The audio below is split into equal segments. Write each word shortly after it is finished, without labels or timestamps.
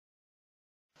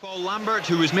Lambert,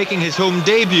 who was making his home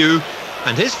debut,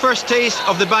 and his first taste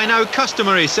of the by now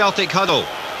customary Celtic huddle.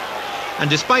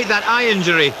 And despite that eye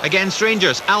injury against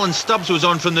Rangers, Alan Stubbs was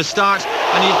on from the start,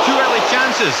 and he had two early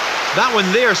chances. That one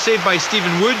there saved by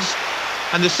Stephen Woods,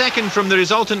 and the second from the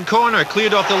resultant corner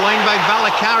cleared off the line by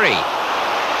Valakari.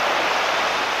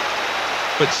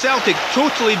 But Celtic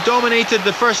totally dominated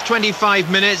the first 25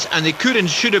 minutes, and they could and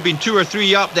should have been 2 or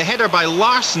 3 up. The header by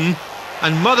Larsson,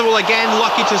 and Motherwell again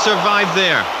lucky to survive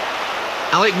there.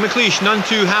 Alec McLeish none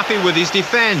too happy with his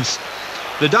defence.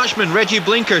 The Dutchman Regi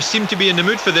Blinker seemed to be in the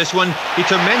mood for this one. He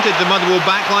tormented the Motherwell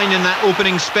backline in that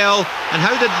opening spell, and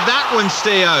how did that one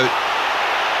stay out?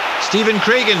 Stephen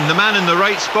Craigan, the man in the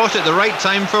right spot at the right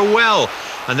time for well.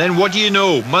 And then what do you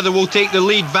know, Motherwell take the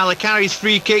lead. Valakari's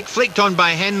free kick flicked on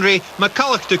by Henry,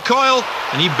 McCulloch to Coyle,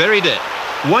 and he buried it.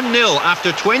 1-0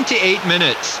 after 28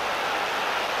 minutes.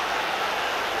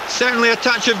 Certainly a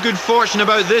touch of good fortune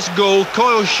about this goal.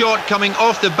 Coyle's shot coming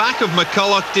off the back of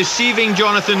McCulloch, deceiving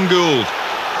Jonathan Gould.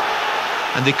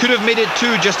 And they could have made it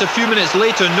 2 just a few minutes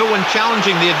later, no one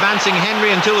challenging the advancing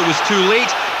Henry until it was too late,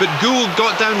 but Gould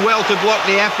got down well to block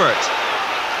the effort.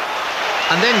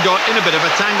 And then got in a bit of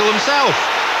a tangle himself.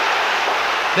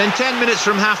 Then 10 minutes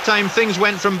from half-time, things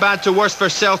went from bad to worse for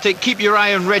Celtic. Keep your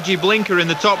eye on Regi Blinker in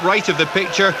the top right of the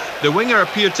picture. The winger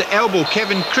appeared to elbow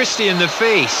Kevin Christie in the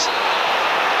face.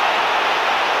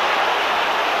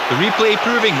 The replay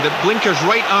proving that Blinker's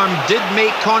right arm did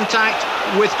make contact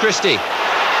with Christie.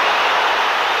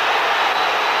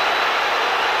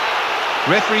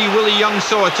 Referee Willie Young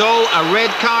saw it all. A red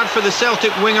card for the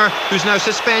Celtic winger, who's now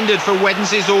suspended for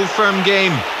Wednesday's Old Firm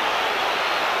game.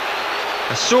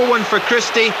 A sore one for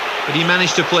Christie, but he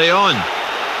managed to play on.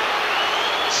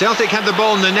 Celtic had the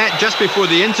ball in the net just before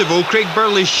the interval. Craig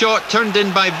Burley's shot turned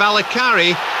in by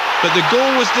Valakari, but the goal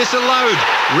was disallowed.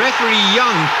 Referee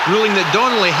Young ruling that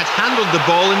Donnelly had handled the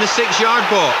ball in the 6-yard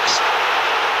box.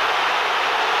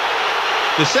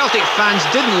 The Celtic fans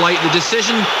didn't like the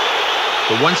decision,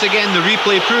 but once again the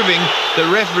replay proving that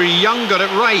referee Young got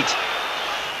it right.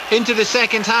 Into the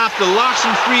second half, the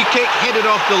Larsson free kick headed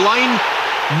off the line.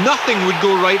 Nothing would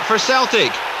go right for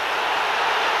Celtic.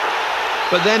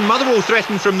 But then Motherwell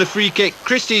threatened from the free kick.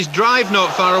 Christie's drive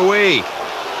not far away.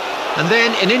 And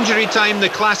then in injury time, the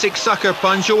classic sucker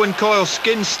punch. Owen Coyle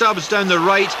skinned Stubbs down the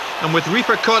right, and with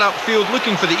Reaper caught upfield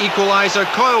looking for the equaliser,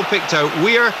 Coyle picked out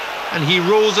Weir, and he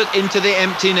rolls it into the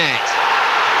empty net.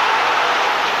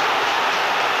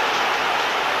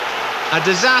 A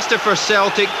disaster for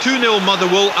Celtic, 2-0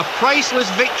 Motherwell, a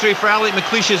priceless victory for Alec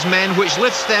McLeish's men, which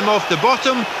lifts them off the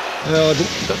bottom. Well,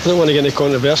 I don't want to get into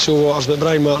controversial waters, but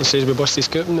Brian Martin says we busted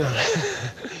scooping there.